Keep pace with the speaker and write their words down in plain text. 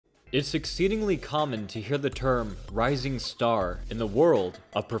It's exceedingly common to hear the term rising star in the world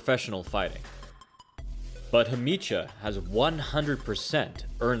of professional fighting. But Hamicha has 100%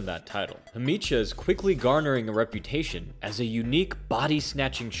 earned that title. Hamicha is quickly garnering a reputation as a unique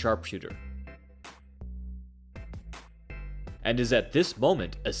body-snatching sharpshooter, and is at this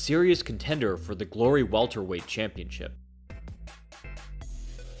moment a serious contender for the Glory Welterweight Championship.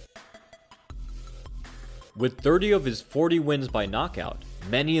 With 30 of his 40 wins by knockout,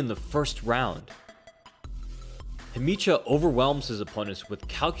 many in the first round, Hamicha overwhelms his opponents with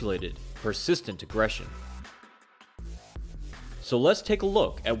calculated, persistent aggression. So let's take a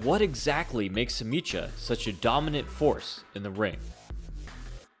look at what exactly makes Hamicha such a dominant force in the ring.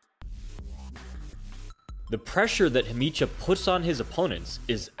 The pressure that Hamicha puts on his opponents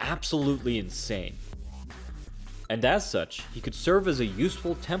is absolutely insane. And as such, he could serve as a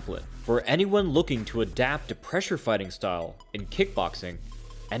useful template for anyone looking to adapt a pressure fighting style in kickboxing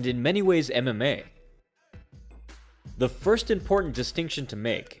and in many ways MMA. The first important distinction to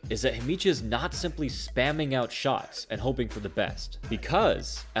make is that Hamicha is not simply spamming out shots and hoping for the best,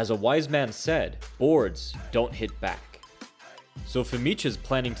 because, as a wise man said, boards don't hit back. So if Hamicha is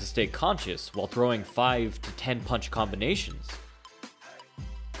planning to stay conscious while throwing 5 to 10 punch combinations,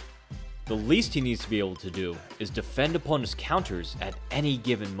 the least he needs to be able to do is defend opponents' counters at any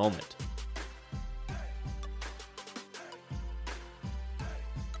given moment.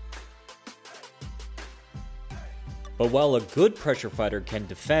 But while a good pressure fighter can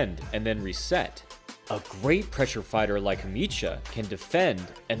defend and then reset, a great pressure fighter like Hamicha can defend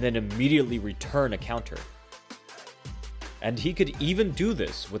and then immediately return a counter. And he could even do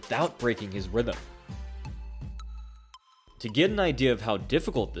this without breaking his rhythm. To get an idea of how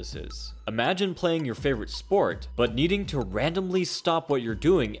difficult this is, imagine playing your favorite sport, but needing to randomly stop what you're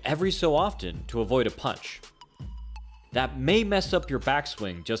doing every so often to avoid a punch. That may mess up your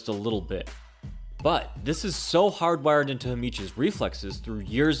backswing just a little bit. But this is so hardwired into Hamicha's reflexes through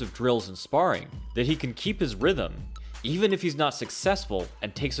years of drills and sparring that he can keep his rhythm, even if he's not successful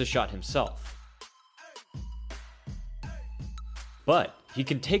and takes a shot himself. But he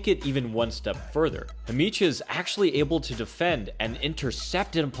can take it even one step further. Hamicha is actually able to defend and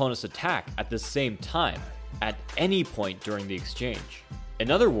intercept an opponent's attack at the same time, at any point during the exchange. In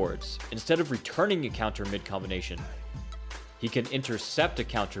other words, instead of returning a counter mid-combination, he can intercept a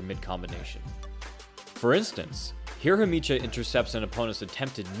counter mid-combination. For instance, here Hamicha intercepts an opponent's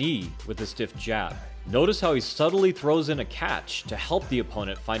attempted knee with a stiff jab. Notice how he subtly throws in a catch to help the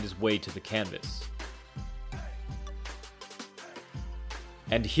opponent find his way to the canvas.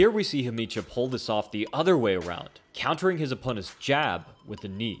 And here we see Hamicha pull this off the other way around, countering his opponent's jab with a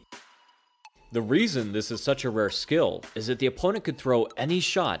knee. The reason this is such a rare skill is that the opponent could throw any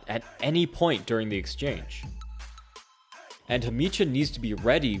shot at any point during the exchange. And Hamicha needs to be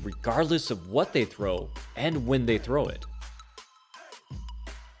ready regardless of what they throw and when they throw it.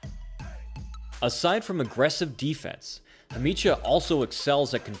 Aside from aggressive defense, Hamicha also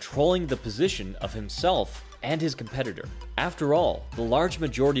excels at controlling the position of himself and his competitor. After all, the large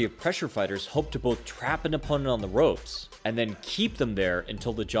majority of pressure fighters hope to both trap an opponent on the ropes and then keep them there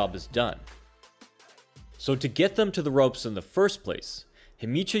until the job is done. So to get them to the ropes in the first place,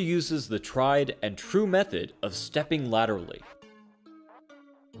 Hamicha uses the tried and true method of stepping laterally.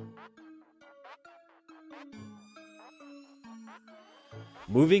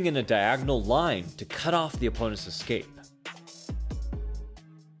 Moving in a diagonal line to cut off the opponent's escape.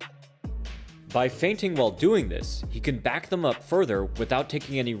 By feinting while doing this, he can back them up further without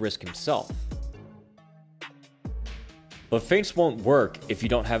taking any risk himself. But feints won't work if you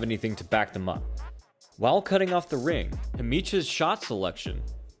don't have anything to back them up. While cutting off the ring, Hamicha's shot selection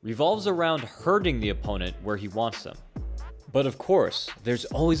revolves around hurting the opponent where he wants them. But of course, there's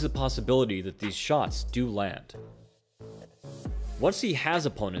always the possibility that these shots do land. Once he has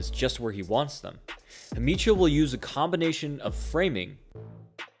opponents just where he wants them, Hamicha will use a combination of framing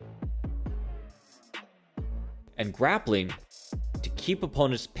and grappling to keep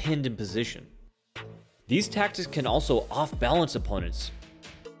opponents pinned in position. These tactics can also off-balance opponents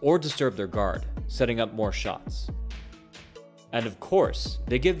or disturb their guard, setting up more shots. And of course,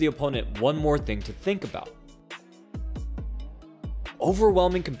 they give the opponent one more thing to think about.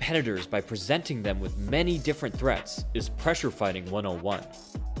 Overwhelming competitors by presenting them with many different threats is pressure fighting 101.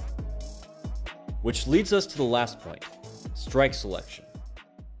 Which leads us to the last point, strike selection.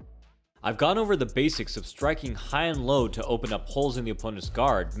 I've gone over the basics of striking high and low to open up holes in the opponent's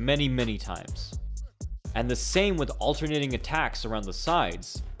guard many times. And the same with alternating attacks around the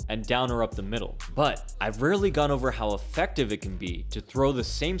sides and down or up the middle. But I've rarely gone over how effective it can be to throw the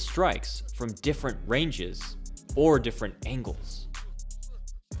same strikes from different ranges or different angles.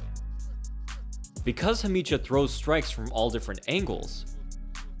 Because Hamicha throws strikes from all different angles,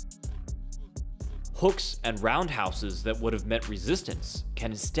 hooks and roundhouses that would have met resistance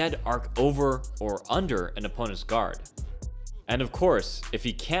can instead arc over or under an opponent's guard. And of course, if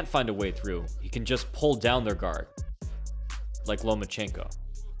he can't find a way through, he can just pull down their guard, like Lomachenko.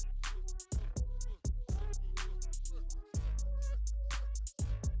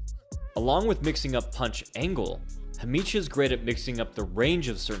 Along with mixing up punch angle, Hamicha is great at mixing up the range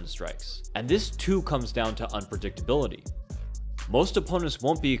of certain strikes, and this too comes down to unpredictability. Most opponents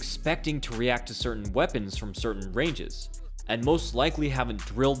won't be expecting to react to certain weapons from certain ranges, and most likely haven't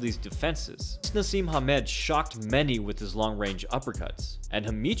drilled these defenses. Naseem Hamed shocked many with his long-range uppercuts, and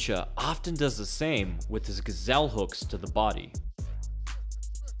Hamicha often does the same with his Gazelle hooks to the body.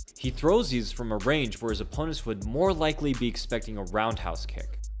 He throws these from a range where his opponents would more likely be expecting a roundhouse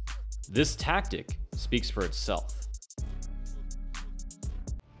kick. This tactic speaks for itself.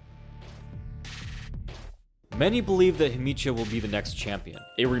 Many believe that Hamicha will be the next champion.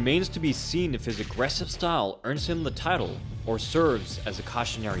 It remains to be seen if his aggressive style earns him the title or serves as a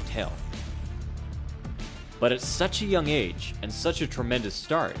cautionary tale. But at such a young age and such a tremendous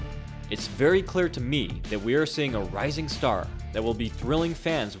start, it's very clear to me that we are seeing a rising star that will be thrilling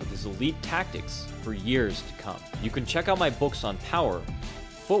fans with his elite tactics for years to come. You can check out my books on power,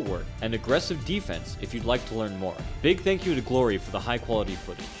 footwork, and aggressive defense if you'd like to learn more. Big thank you to Glory for the high quality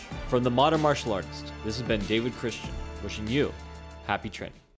footage. From the Modern Martial Artist, this has been David Christian, wishing you happy training.